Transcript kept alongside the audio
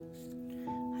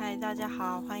嗨，大家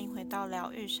好，欢迎回到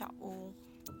疗愈小屋。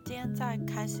今天在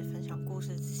开始分享故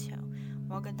事之前，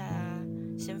我要跟大家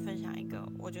先分享一个，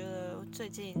我觉得最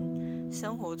近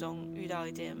生活中遇到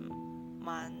一件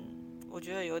我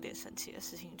觉得有点神奇的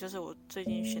事情，就是我最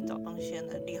近寻找东西的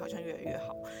能力好像越来越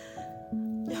好。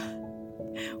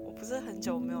我不是很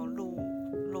久没有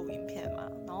录影片嘛，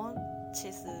然后其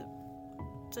实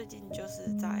最近就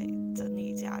是在整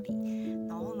理家里，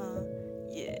然后呢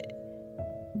也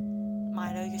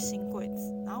买了一个新柜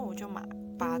子，然后我就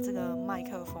把这个麦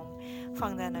克风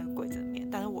放在那个柜子里面，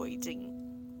但是我已经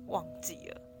忘记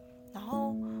了，然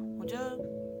后我就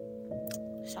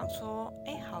想说，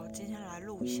好，今天来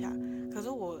录一下。可是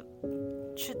我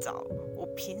去找我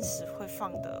平时会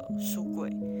放的书柜，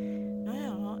然后就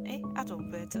想说，怎么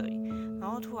不在这里？然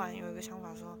后突然有一个想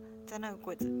法说，在那个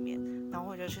柜子里面，然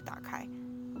后我就去打开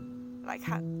来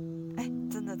看，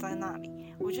真的在那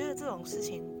里。我觉得这种事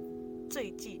情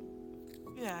最近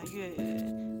越来越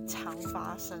常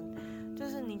发生，就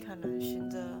是你可能循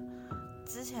着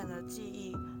之前的记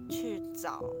忆去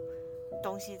找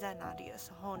东西在哪里的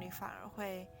时候，你反而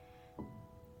会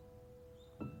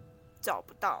找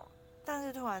不到，但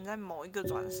是突然在某一个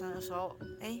转身的时候，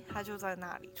它就在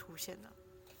那里出现了。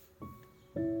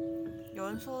有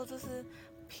人说这是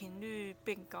频率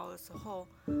变高的时候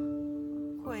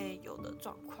会有的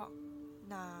状况，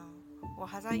那我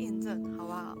还在验证，好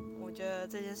不好？我觉得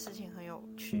这件事情很有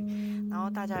趣，然后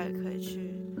大家也可以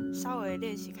去稍微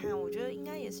练习看，我觉得应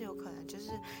该也是有可能，就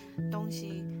是东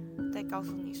西在告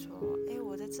诉你说，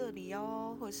我在这里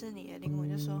哦，或者是你的灵魂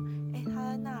就说，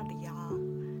他在那里啊，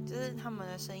就是他们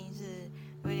的声音是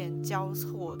有点交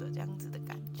错的这样子的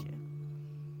感觉。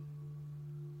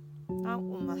那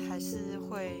我们还是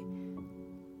会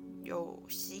有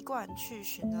习惯去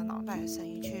循着脑袋的声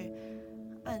音去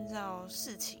按照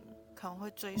事情，可能会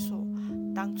追溯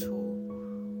当初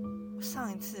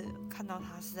上一次看到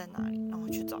它是在哪里，然后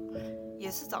去找，也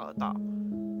是找得到。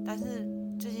但是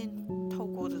最近透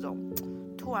过这种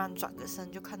突然转个身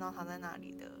就看到它在那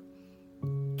里的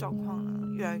状况呢，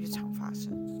越来越常发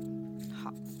生。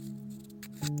好，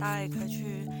大家也可以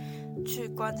去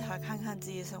观察看看自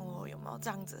己的生活有没有这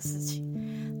样子的事情。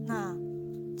那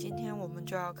今天我们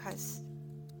就要开始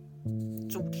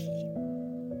主题。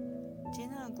今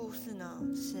天的故事呢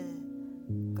是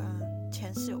跟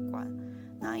前世有关。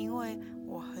那因为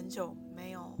我很久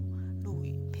没有录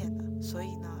影片了，所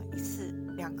以呢一次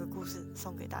2个故事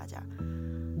送给大家。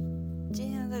今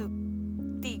天这个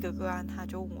第一个个案，他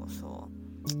就问我说，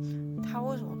他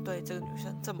为什么对这个女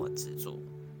生这么执着？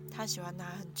他喜欢她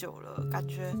很久了，感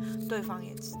觉对方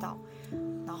也知道，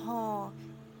然后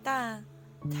但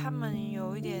他们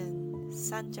有一点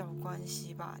三角关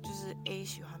系吧，就是 A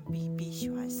喜欢 B，B 喜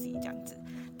欢 C 这样子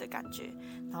的感觉。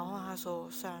然后他说，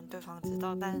虽然对方知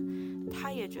道，但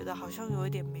他也觉得好像有一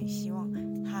点没希望，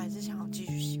他还是想要继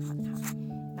续喜欢他。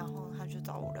然后他就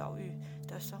找我疗愈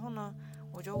的时候呢，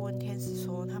我就问天使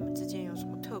说，他们之间有什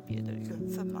么特别的缘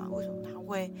分吗？为什么他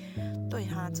会对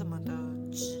他这么的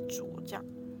执着这样？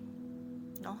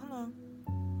然后呢，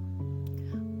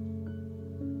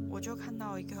我就看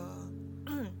到一个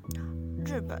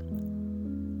日本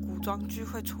古装剧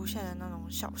会出现的那种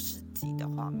小市集的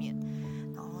画面，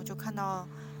然后就看到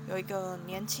有一个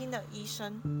年轻的医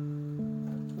生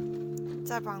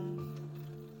在帮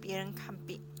别人看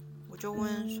病，我就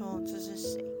问说这是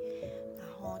谁，然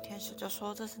后天使就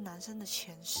说这是男生的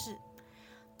前世。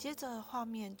接着画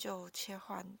面就切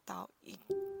换到一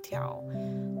条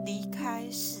离开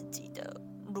市集的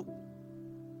路，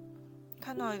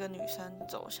看到一个女生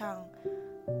走向，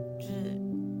就是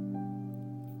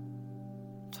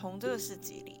从这个市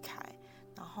集离开，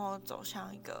然后走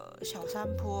向一个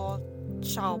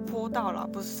小坡道啦，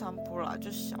不是山坡啦，就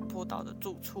是小坡道的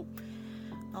住处。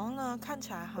然后呢，看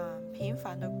起来很平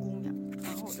凡的姑娘，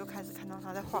然后我就开始看到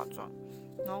她在化妆，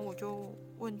然后我就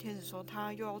问天使说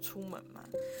她又要出门吗？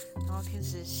然后天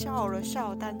使笑了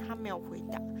笑，但她没有回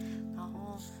答。然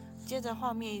后接着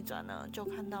画面一转呢，就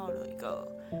看到了一个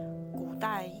古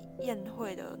代宴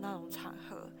会的那种场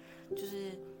合，就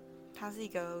是它是一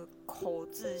个口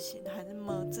字形还是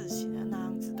么字形的那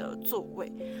样子的座位，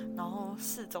然后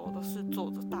四周都是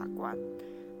坐着大官，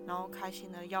然后开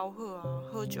心的吆喝啊、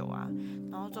喝酒啊，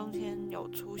然后中间有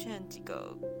出现几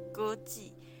个歌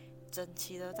妓，整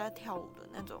齐的在跳舞的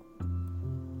那种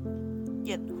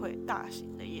宴会，大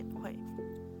型的宴会。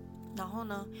然后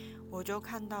呢，我就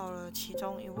看到了其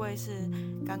中一位是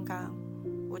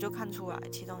我就看出来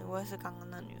其中一位是刚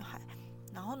刚的女孩。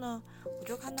然后呢，我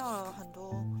就看到了很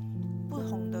多不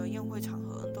同的宴会场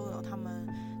合都有他们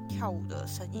跳舞的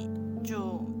身影，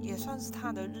就也算是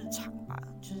他的日常吧，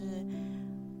就是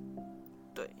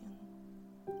对。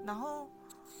然后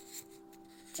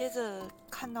接着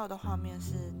看到的画面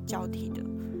是交替的，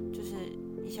就是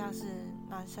一下是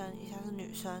男生，一下是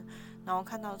女生，然后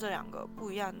看到这两个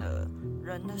不一样的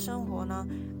人的生活呢，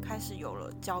开始有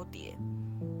了交叠。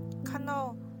看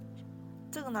到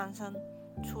这个男生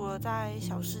除了在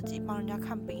小市集帮人家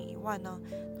看病以外呢，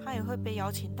他也会被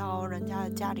邀请到人家的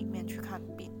家里面去看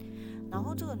病。然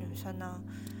后这个女生呢，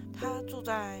她住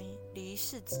在离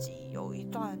市集有一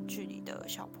段距离的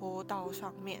小坡道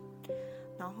上面，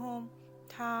然后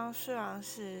她虽然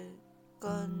是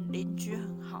跟邻居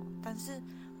很好，但是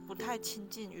不太亲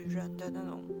近于人的那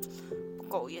种不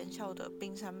苟言笑的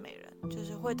冰山美人，就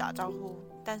是会打招呼，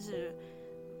但是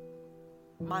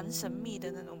蛮神秘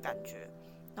的那种感觉。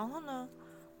然后呢，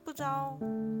不知道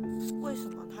为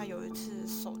什么她有一次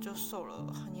手就受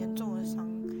了很严重的伤，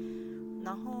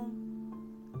然后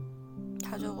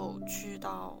她就去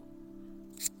到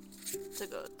这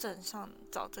个镇上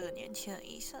找这个年轻的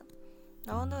医生。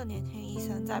然后那个年轻医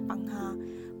生在帮他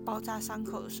包扎伤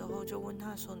口的时候，就问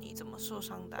他说：“你怎么受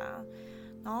伤的啊？”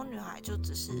然后女孩就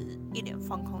只是一脸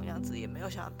放空的样子，也没有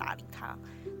想要搭理他。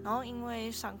然后因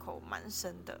为伤口蛮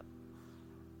深的，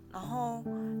然后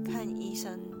看医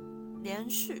生连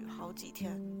续好几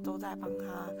天都在帮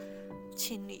他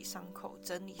清理伤口、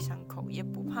整理伤口，也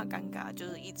不怕尴尬，就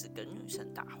是一直跟女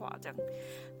生搭话这样。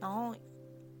然后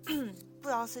不知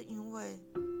道是因为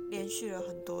连续了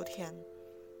很多天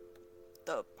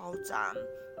的包扎，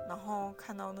然后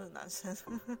看到那个男生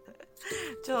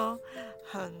就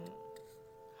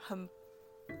很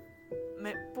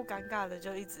不尴尬的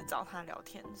就一直找他聊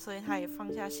天，所以他也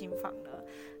放下心防了，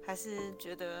还是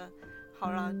觉得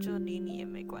好啦，就理你也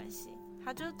没关系。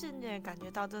他就渐渐感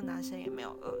觉到这个男生也没有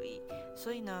恶意，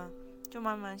所以呢就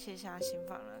慢慢卸下心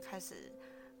防了，开始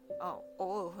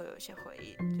偶尔会有一些回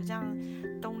忆，就这样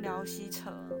东聊西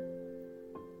扯。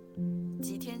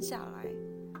几天下来，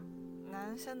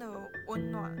男生的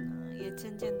温暖呢，也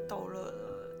渐渐逗乐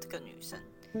了这个女生。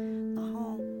然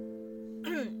后，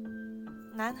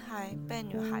男孩被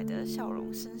女孩的笑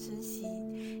容深深吸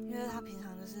引，因为他平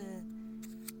常就是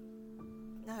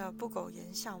那个不苟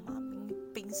言笑嘛，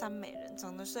冰山美人，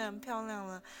长得虽然漂亮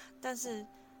了，但是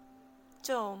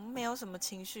就没有什么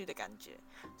情绪的感觉，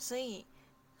所以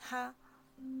他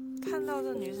看到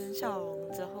这女生笑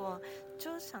容之后啊，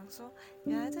就想说，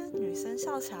原来这个女生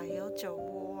笑起来也有酒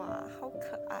窝啊，好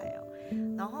可爱哦。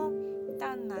然后，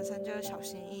但男生就小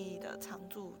心翼翼的藏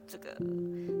住这个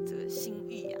心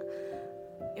意啊，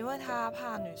因为他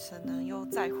怕女生呢又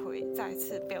再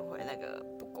次变回那个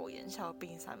不苟言笑的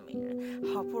冰山美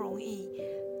人，好不容易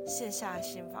卸下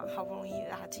心防，好不容易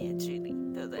拉近了距离，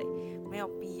对不对？没有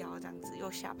必要这样子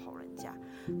又吓跑人家。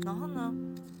然后呢，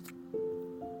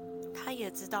他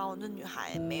也知道那女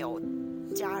孩没有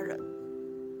家人，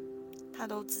他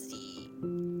都自己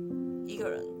一个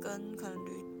人跟可能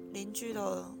邻居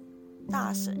的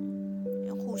大婶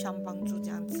互相帮助这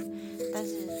样子，但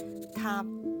是他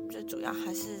最主要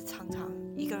还是常常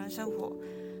一个人生活，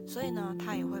所以呢，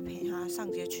他也会陪他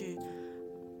上街去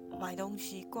买东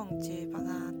西、逛街，帮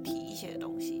他提一些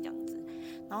东西这样子。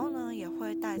然后呢，也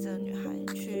会带着女孩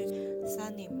去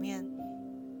山里面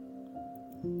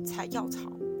采药草，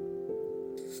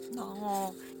然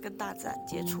后跟大自然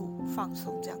接触、放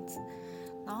松这样子。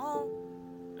然后，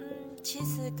其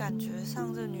实感觉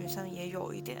上这女生也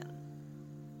有一点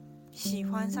喜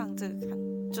欢上这个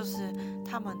就是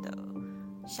他们的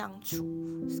相处，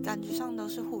感觉上都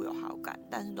是互有好感，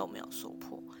但是都没有说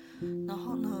破。然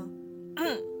后呢，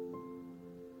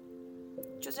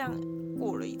就这样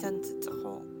过了一阵子之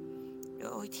后，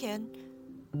有一天，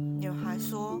女孩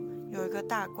说有一个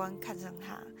大官看上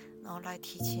她，然后来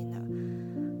提亲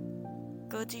了。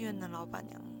歌妓院的老板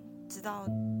娘知道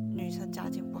女生家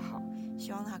境不好，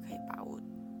希望她可以把握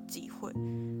机会。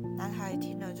男孩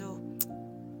听了就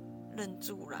愣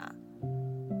住啦，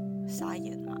傻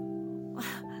眼嘛，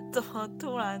怎么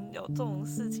突然有这种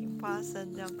事情发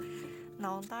生？这样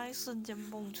脑袋瞬间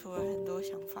蹦出了很多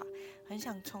想法，很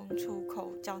想冲出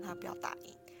口叫他不要答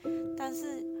应，但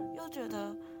是又觉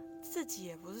得自己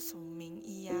也不是什么名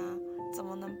医啊，怎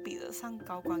么能比得上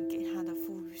高官给他的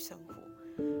富裕生活，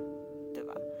对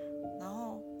吧？然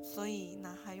后所以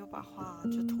男孩又把话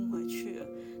就吞回去了，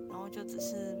然后就只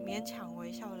是勉强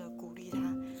微笑的鼓励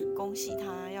他，恭喜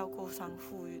他要过上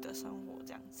富裕的生活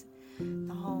这样子。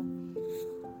然后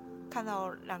看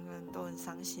到两个人都很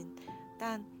伤心，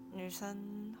但女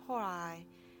生后来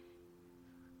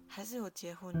还是有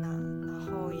结婚啦，然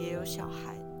后也有小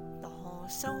孩，然后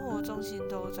生活重心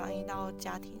都转移到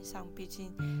家庭上，毕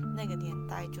竟那个年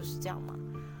代就是这样嘛，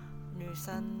女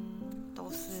生都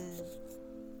是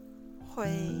会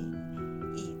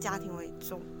以家庭为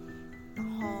重。然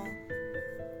后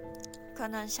可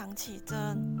能想起这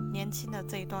年轻的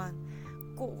这一段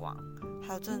过往，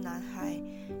还有这男孩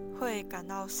会感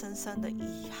到深深的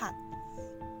遗憾。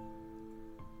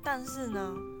但是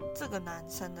呢，这个男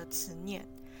生的执念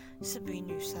是比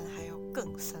女生还有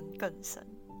更深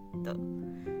的，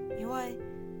因为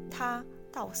他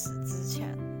到死之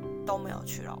前都没有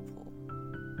娶老婆，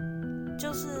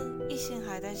就是一心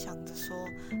还在想着说，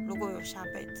如果有下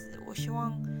辈子，我希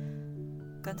望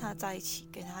跟他在一起，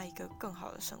给他一个更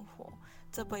好的生活，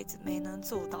这辈子没能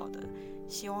做到的，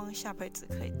希望下辈子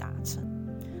可以达成。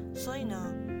所以呢，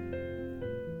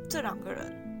这两个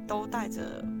人都带着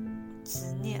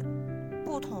执念，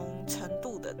不同程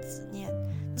度的执念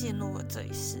进入了这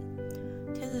一世。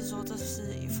天使说这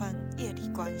是一份业力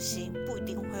关系，不一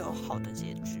定会有好的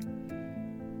结局。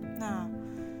那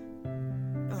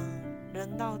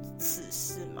人到此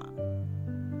世嘛，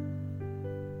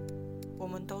我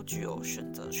们都具有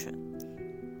选择权。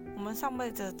我们上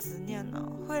辈子的执念呢，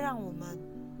会让我们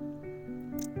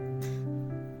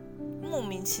莫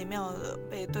名其妙的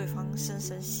被对方深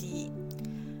深吸引。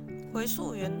回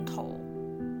溯源头，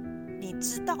你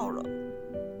知道了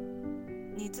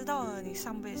你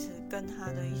上辈子跟他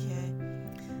的一些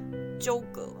纠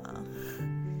葛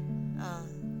啊，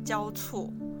交错，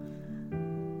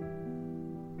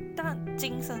但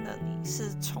今生的你是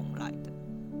重来的，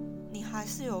你还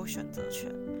是有选择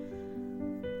权。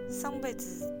上辈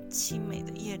子凄美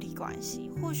的业力关系，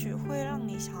或许会让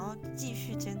你想要继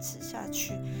续坚持下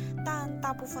去，但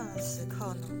大部分的时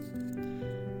刻呢，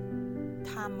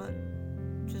他们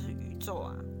就是宇宙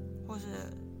啊，或是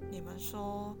你们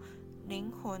说灵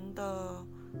魂的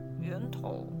源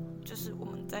头，就是我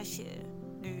们在写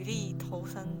履历投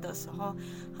生的时候，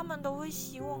他们都会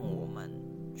希望我们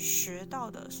学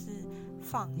到的是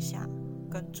放下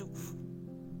跟祝福，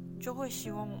就会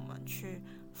希望我们去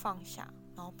放下，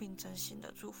然后并真心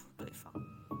的祝福对方。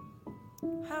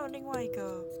还有另外一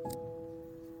个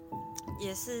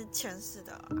也是前世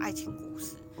的爱情故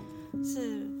事，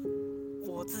是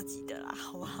我自己的啦，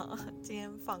好不好？今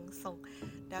天放送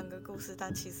2个故事，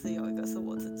但其实有一个是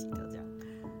我自己的，这样。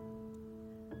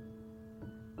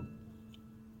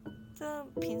这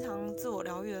平常自我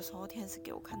疗愈的时候，天使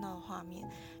给我看到的画面，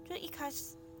就是一开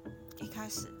始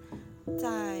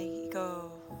在一个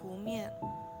湖面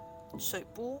水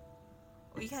波，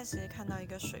我一开始看到一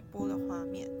个水波的画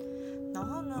面，然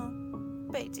后呢，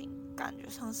背景感觉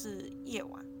像是夜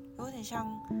晚，有点像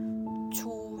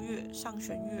初月、上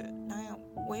弦月那样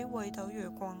微微的月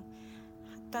光，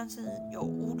但是有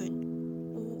乌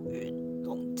云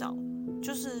笼罩，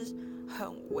就是很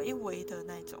微微的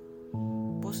那种，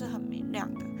不是很明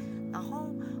亮的。然后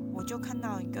我就看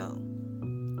到一个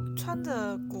穿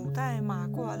着古代马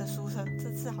褂的书生，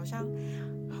这次好像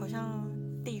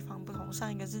地方不同，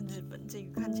上一个是日本，这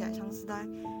个看起来像是在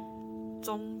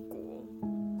中国，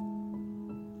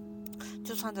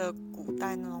就穿着古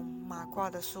代那种马褂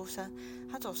的书生，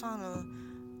他走上了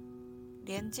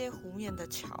连接湖面的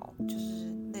桥，就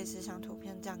是类似像图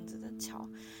片这样子的桥，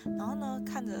然后呢，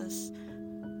看着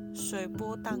水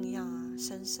波荡漾啊，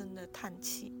深深的叹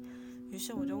气。于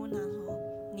是我就问他说：“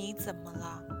你怎么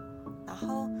啦？”然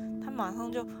后他马上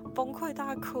就崩溃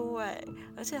大哭，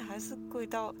而且还是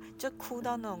哭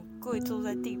到那种跪坐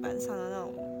在地板上的那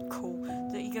种哭，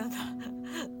就一个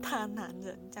大男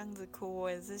人这样子哭，我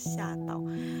也是吓到。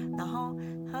然后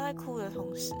他在哭的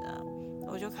同时啊，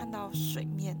我就看到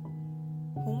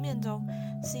湖面中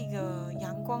是一个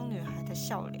阳光女孩的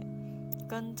笑脸，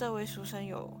跟这位书生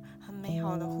有很美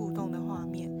好的互动的画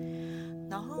面。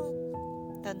然后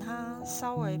等他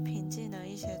稍微平静了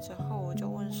一些之后，我就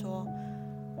问说：“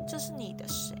这是你的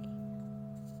谁？”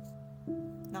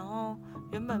然后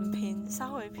原本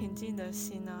稍微平静的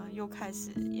心呢，又开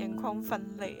始眼眶泛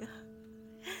泪了。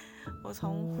我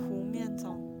从湖面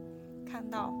中看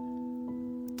到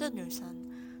这女生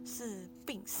是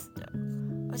病死的，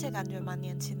而且感觉蛮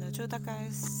年轻的，就大概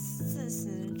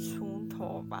40出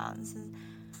头吧，是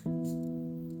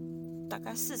大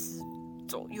概40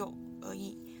左右而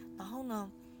已。然后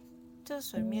呢，这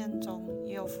水面中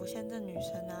也有浮现这女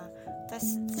生啊，在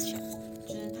死之前，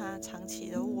就是她长期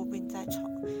的卧病在床，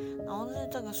然后是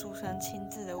这个书生亲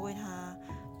自的为她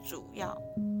煮药、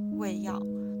喂药，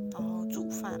然后煮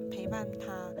饭，陪伴她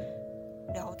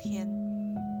聊天，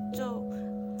就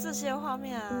这些画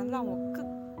面啊，让我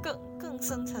更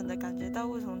深层的感觉到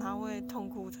为什么她会痛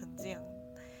哭成这样。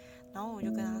然后我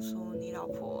就跟她说：“你老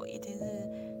婆一定是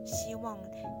希望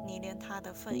你连她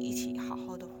的份一起好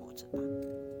好的活着吧。”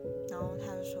然后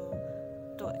他就说：“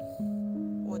对，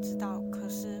我知道，可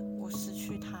是我失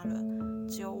去他了，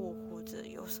只有我活着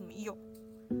有什么用？”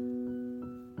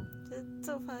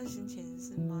这份心情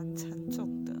是蛮沉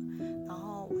重的。然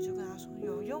后我就跟他说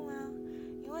有用啊，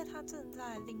因为他正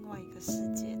在另外一个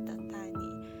世界等待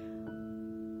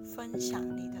你分享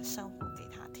你的生活给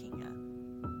他听啊。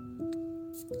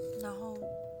然后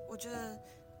我觉得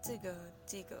这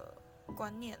个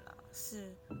观念啊，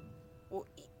是我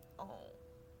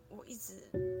一直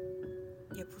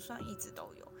也不算一直都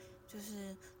有，就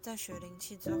是在学灵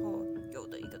气之后有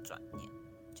的一个转念，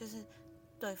就是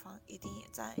对方一定也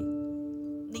在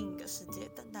另一个世界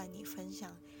等待你分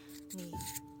享你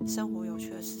生活有趣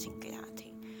的事情给他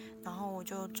听，然后我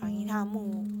就转移他的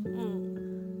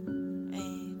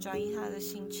转移他的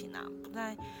心情啊，不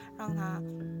再让他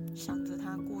想着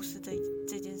他过世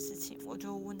这件事情。我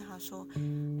就问他说，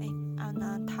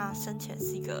那他生前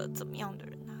是一个怎么样的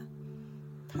人啊？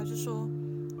他就说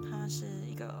他是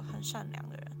一个很善良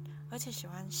的人，而且喜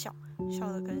欢笑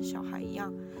得跟小孩一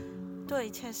样，对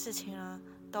一切事情呢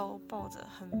都抱着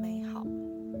很美好，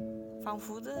仿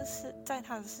佛这是在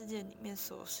他的世界里面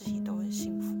所有事情都很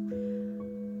幸福，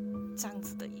这样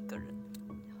子的一个人，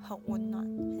很温暖，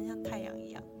很像太阳一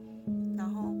样。然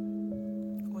后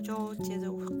我就接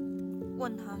着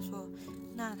问他说，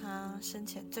那他生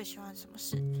前最喜欢什么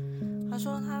事？他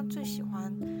说他最喜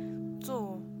欢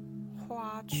做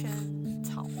花圈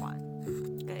草环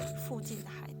给附近的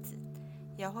孩子，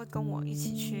也会跟我一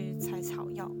起去采草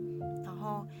药，然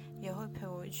后也会陪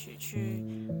我一起去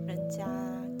人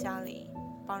家里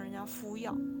帮人家敷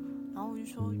药。然后我就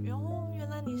说，原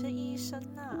来你是医生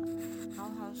啊。然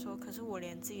后他就说，可是我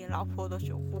连自己的老婆都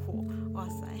救不活。哇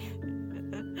塞，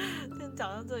先讲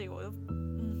到这里我就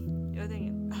有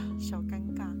点小尴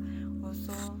尬。我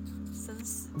说生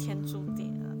死天注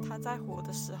定啊，他在活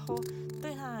的时候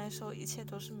对他来说一切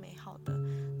都是美好的，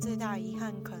最大的遗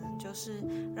憾可能就是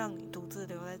让你独自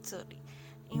留在这里。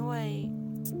因为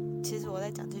其实我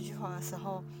在讲这句话的时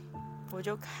候，我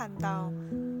就看到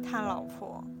他老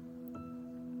婆，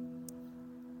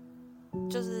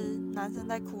就是男生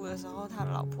在哭的时候，他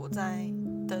老婆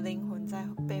的灵魂在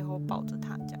背后抱着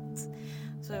他这样子，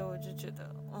所以我就觉得，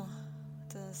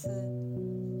真的是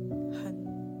很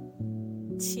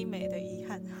凄美的遗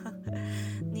憾。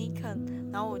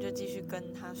然后我就继续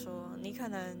跟他说，你可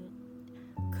能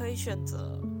可以选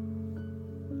择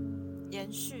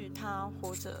延续他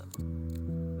活着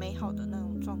美好的那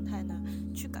种状态呢，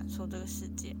去感受这个世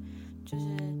界。就是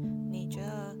你觉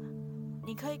得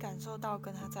你可以感受到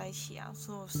跟他在一起啊，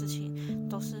所有事情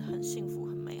都是很幸福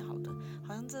很美好的，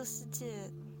好像这个世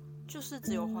界就是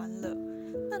只有欢乐。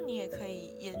那你也可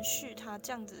以延续他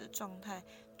这样子的状态，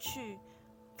去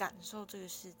感受这个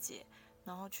世界，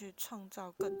然后去创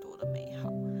造更多的美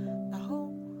好。然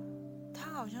后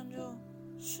他好像就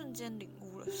瞬间领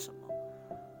悟了什么，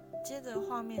接着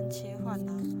画面切换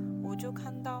呢，我就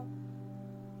看到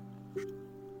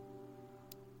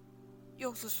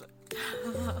又是水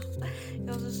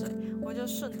又是水，我就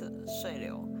顺着水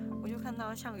流，我就看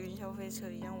到像云霄飞车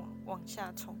一样往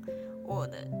下冲，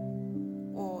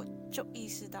我就意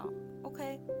识到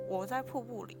OK， 我在瀑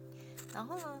布里，然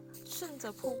后呢顺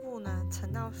着瀑布呢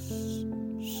沉到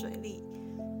水里，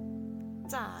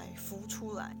再浮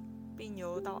出来并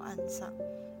游到岸上，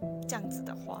这样子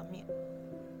的画面。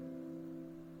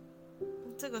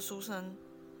这个书生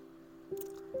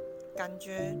感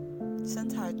觉身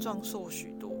材壮硕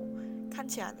许多，看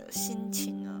起来的心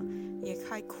情呢也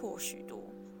开阔许多。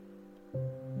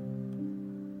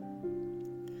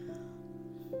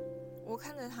我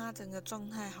看着他整个状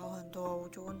态好很多，我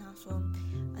就问他说，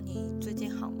你最近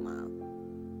好吗？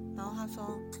然后他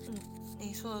说，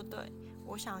你说的对，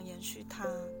我想延续他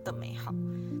的美好，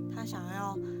他想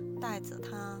要带着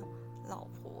他老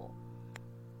婆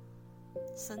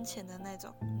生前的那种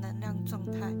能量状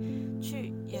态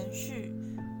去延续，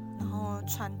然后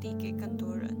传递给更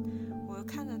多人。我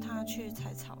看着他去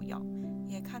采草药，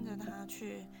也看着他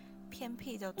去偏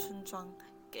僻的村庄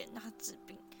给人家治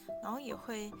病，然后也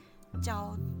会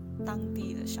教当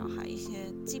地的小孩一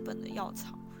些基本的药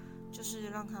草，就是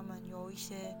让他们有一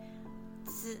些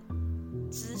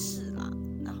知识啦，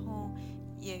然后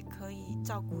也可以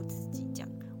照顾自己这样。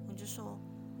我就说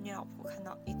你老婆看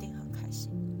到一定很开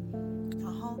心。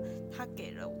然后他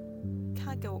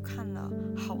给我看了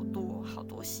好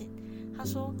多信，他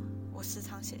说我时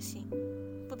常写信，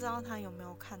不知道他有没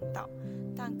有看到，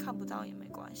但看不到也没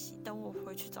关系，等我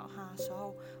回去找他的时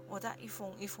候，我再一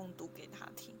封一封读给他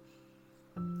听。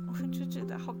我就觉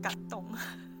得好感动啊，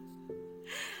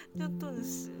就顿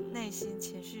时内心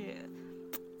情绪也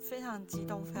非常激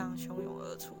动，非常汹涌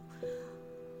而出。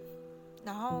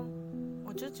然后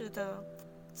我就觉得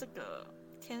这个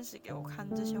天使给我看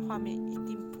这些画面一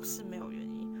定不是没有原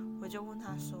因。我就问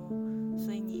他说，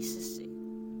所以你是谁？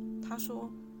他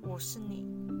说我是你。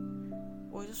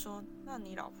我就说那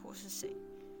你老婆是谁？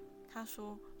他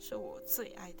说是我最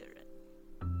爱的人。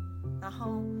然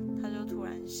后他就突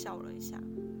然笑了一下，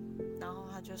然后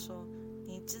他就说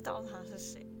你知道他是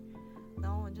谁？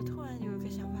然后我就突然有一个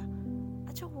想法，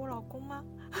就我老公吗？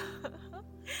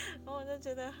然后我就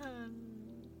觉得很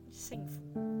幸福，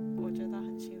我觉得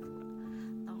很幸福了。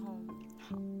然后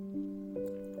好，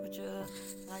我觉得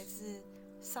来自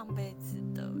上辈子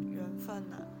的缘分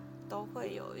都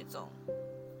会有一种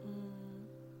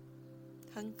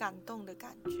很感动的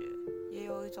感觉，也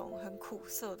有一种很苦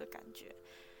涩的感觉，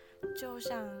就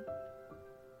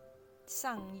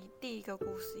像第一个故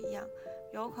事一样，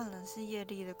有可能是业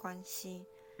力的关系，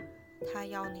他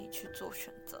要你去做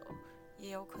选择，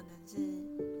也有可能是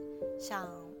像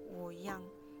我一样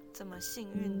这么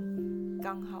幸运，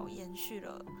刚好延续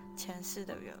了前世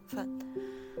的缘分。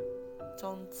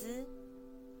总之，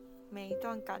每一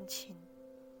段感情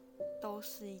都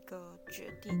是一个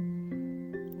决定，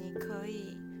你可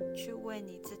以去为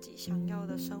你自己想要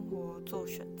的生活做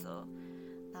选择。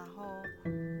然后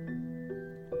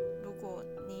如果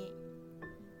你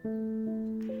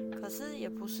可是也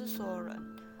不是所有人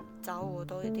找我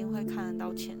都一定会看得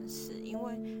到前世，因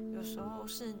为有时候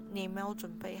是你没有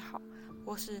准备好，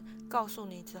或是告诉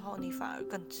你之后你反而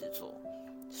更执着，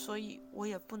所以我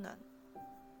也不能，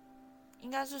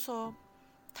应该是说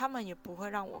他们也不会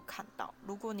让我看到。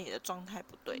如果你的状态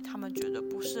不对，他们觉得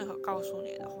不适合告诉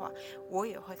你的话，我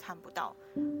也会看不到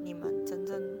你们真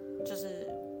正就是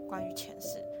关于前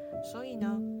世。所以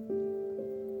呢，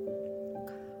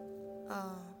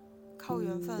靠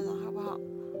缘分了，好不好？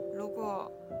如果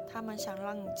他们想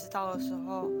让你知道的时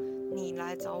候，你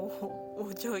来找我，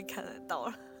我就会看得到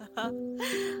了。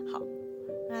好，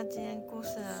那今天故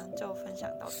事呢就分享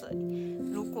到这里。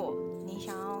如果你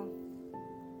想要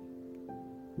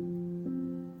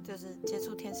就是接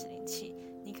触天使灵气，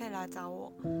你可以来找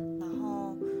我。然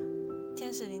后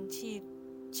天使灵气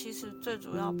其实最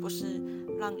主要不是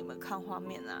让你们看画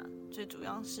面最主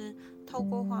要是透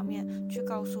过画面去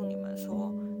告诉你们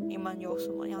说你们有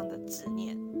什么样的执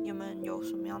念，你们有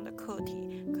什么样的课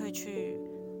题可以去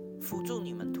辅助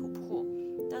你们突破。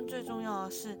但最重要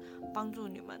的是帮助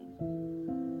你们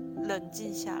冷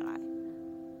静下来，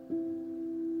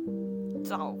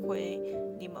找回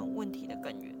你们问题的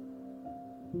根源。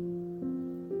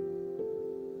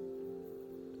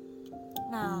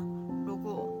那如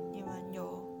果你们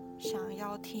有想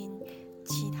要听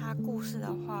其他故事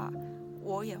的话，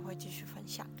我也会继续分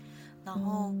享。然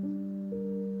后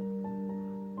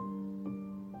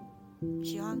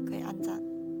喜欢可以按赞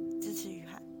支持雨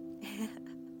涵。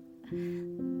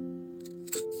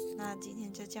那今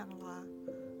天就这样啦，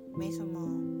没什么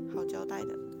好交代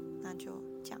的，那就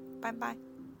这样，拜拜，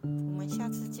我们下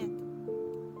次见。